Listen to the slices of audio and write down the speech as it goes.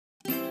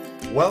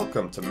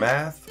Welcome to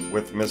Math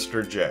with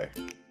Mr. J.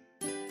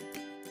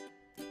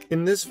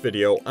 In this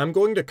video, I'm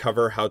going to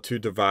cover how to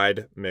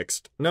divide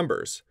mixed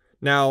numbers.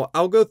 Now,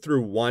 I'll go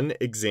through one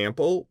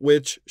example,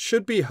 which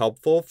should be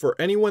helpful for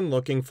anyone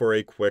looking for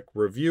a quick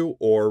review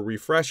or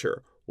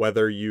refresher,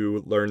 whether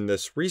you learned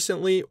this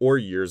recently or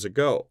years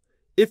ago.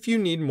 If you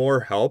need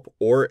more help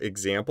or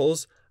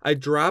examples, I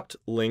dropped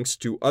links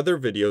to other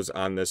videos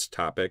on this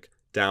topic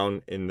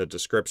down in the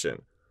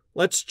description.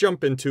 Let's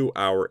jump into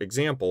our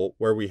example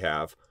where we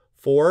have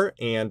 4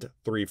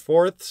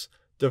 3/4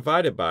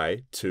 divided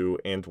by 2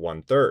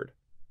 1/3.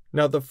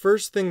 Now, the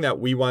first thing that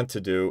we want to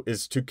do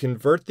is to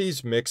convert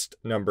these mixed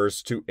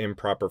numbers to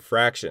improper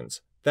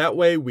fractions. That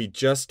way, we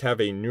just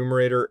have a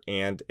numerator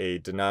and a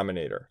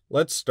denominator.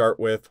 Let's start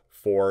with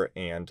 4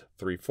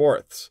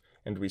 3/4.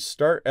 And we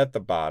start at the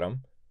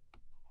bottom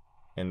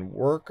and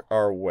work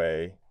our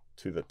way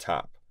to the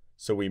top.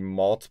 So we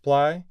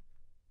multiply,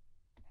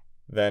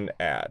 then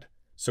add.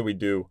 So we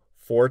do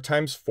 4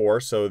 times 4,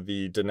 so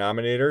the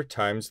denominator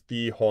times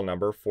the whole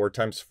number. 4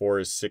 times 4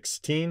 is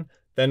 16.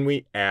 Then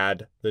we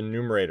add the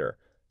numerator.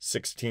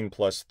 16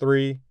 plus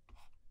 3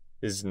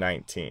 is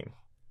 19.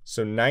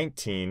 So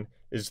 19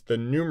 is the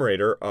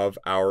numerator of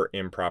our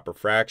improper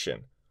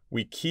fraction.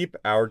 We keep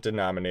our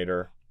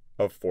denominator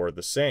of 4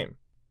 the same.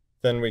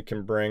 Then we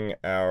can bring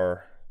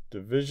our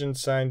division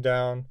sign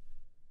down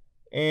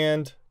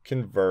and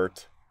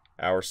convert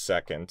our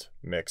second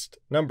mixed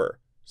number.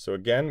 So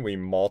again, we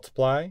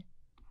multiply,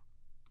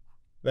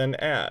 then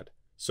add.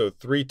 So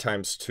 3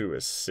 times 2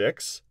 is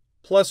 6,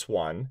 plus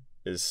 1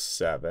 is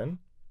 7.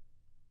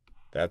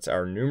 That's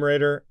our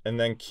numerator, and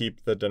then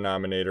keep the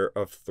denominator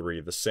of 3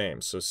 the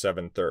same, so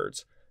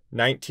 7/3.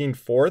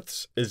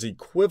 19/4 is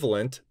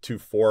equivalent to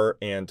 4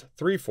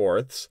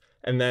 3/4,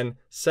 and then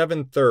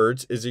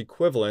 7/3 is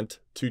equivalent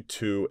to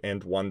 2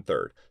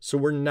 1/3. So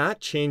we're not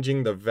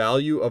changing the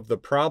value of the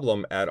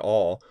problem at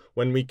all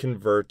when we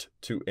convert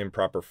to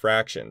improper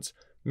fractions.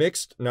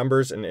 Mixed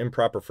numbers and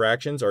improper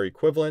fractions are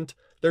equivalent.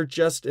 They're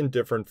just in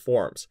different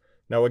forms.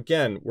 Now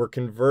again, we're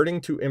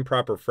converting to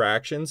improper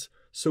fractions,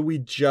 so we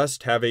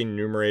just have a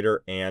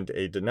numerator and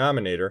a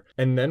denominator,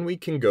 and then we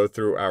can go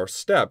through our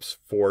steps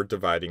for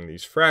dividing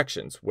these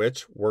fractions,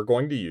 which we're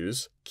going to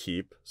use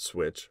keep,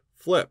 switch,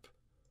 flip,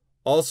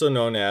 also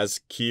known as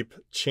keep,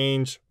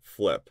 change,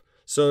 flip.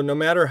 So no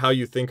matter how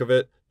you think of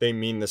it, they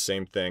mean the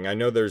same thing. I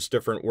know there's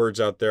different words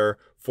out there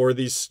for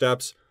these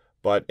steps,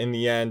 but in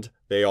the end,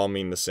 they all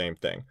mean the same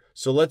thing.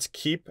 So let's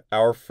keep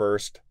our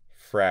first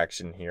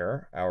fraction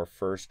here, our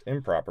first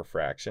improper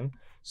fraction,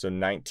 so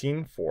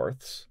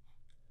 19/4.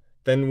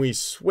 Then we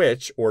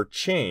switch or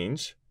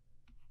change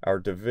our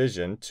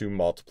division to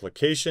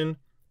multiplication,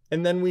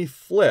 and then we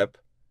flip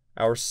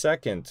our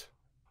second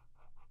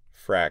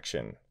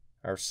fraction,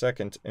 our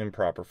second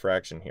improper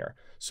fraction here.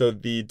 So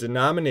the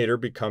denominator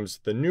becomes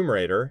the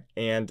numerator,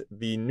 and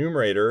the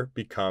numerator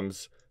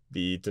becomes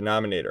the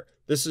denominator.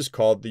 This is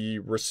called the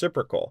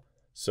reciprocal.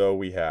 So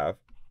we have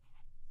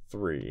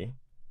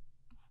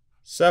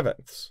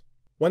 3/7.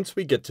 Once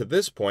we get to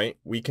this point,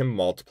 we can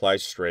multiply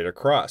straight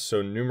across.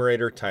 So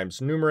numerator times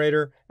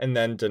numerator, and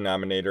then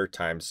denominator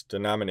times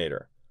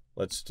denominator.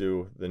 Let's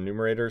do the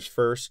numerators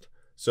first.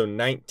 So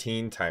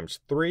 19 times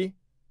 3,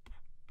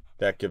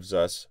 that gives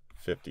us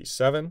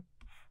 57.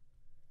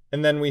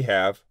 And then we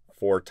have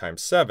 4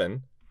 times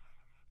 7,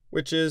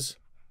 which is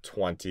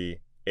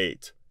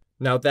 28.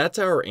 Now that's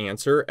our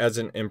answer as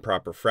an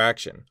improper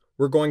fraction.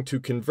 We're going to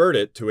convert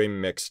it to a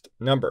mixed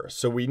number.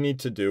 So we need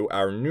to do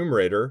our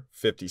numerator,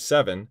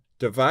 57,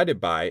 divided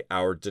by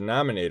our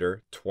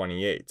denominator,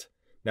 28.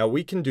 Now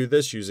we can do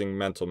this using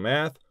mental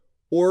math,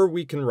 or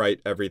we can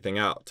write everything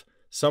out.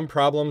 Some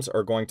problems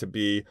are going to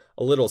be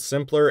a little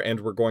simpler, and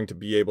we're going to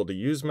be able to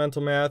use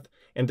mental math,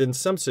 and in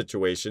some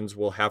situations,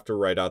 we'll have to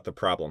write out the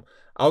problem.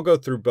 I'll go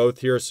through both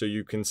here so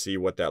you can see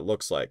what that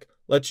looks like.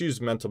 Let's use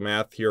mental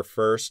math here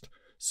first.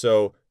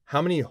 So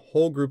how many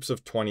whole groups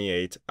of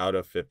 28 out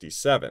of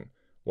 57?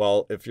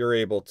 Well, if you're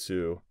able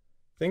to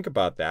think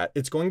about that,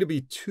 it's going to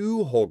be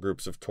 2 whole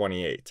groups of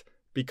 28,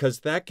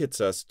 because that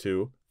gets us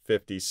to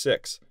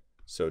 56.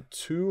 So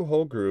 2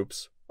 whole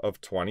groups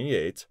of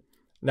 28.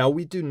 Now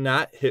we do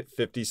not hit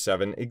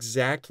 57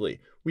 exactly.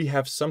 We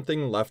have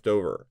something left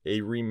over,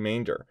 a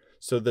remainder.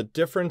 So the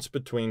difference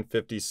between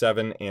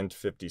 57 and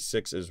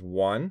 56 is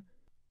 1.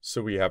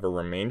 So we have a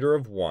remainder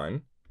of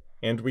 1.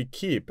 And we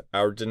keep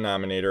our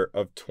denominator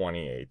of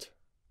 28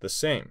 the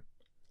same.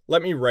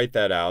 Let me write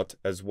that out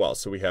as well.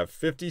 So we have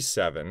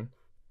 57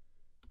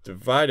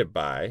 divided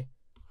by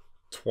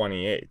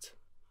 28.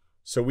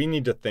 So we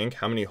need to think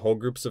how many whole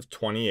groups of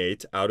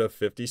 28 out of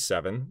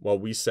 57. Well,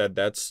 we said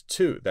that's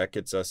 2. That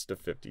gets us to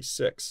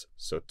 56.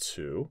 So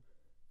 2.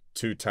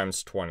 2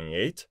 times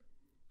 28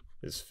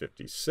 is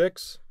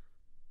 56.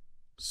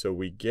 So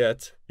we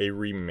get a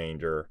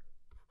remainder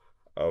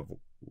of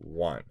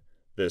 1.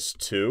 This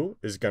 2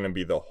 is going to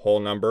be the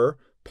whole number,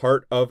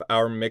 part of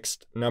our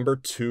mixed number,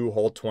 2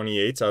 whole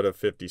 28s out of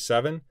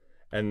 57.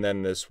 And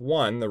then this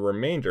 1, the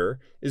remainder,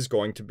 is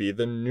going to be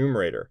the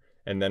numerator.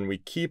 And then we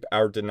keep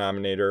our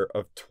denominator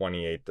of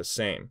 28 the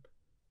same.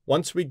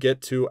 Once we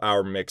get to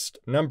our mixed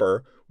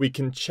number, we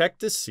can check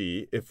to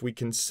see if we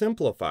can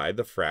simplify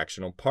the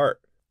fractional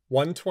part.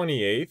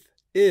 1/28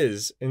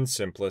 is in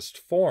simplest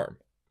form.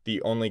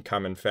 The only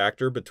common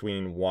factor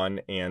between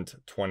 1 and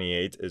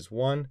 28 is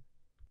 1,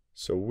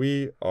 so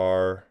we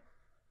are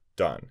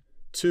done.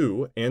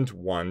 2 and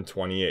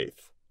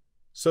 1/28.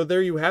 So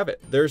there you have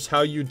it. There's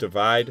how you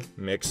divide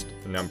mixed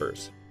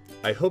numbers.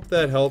 I hope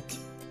that helped.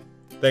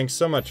 Thanks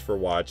so much for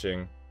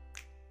watching.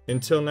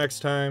 Until next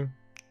time,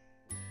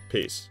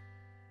 peace.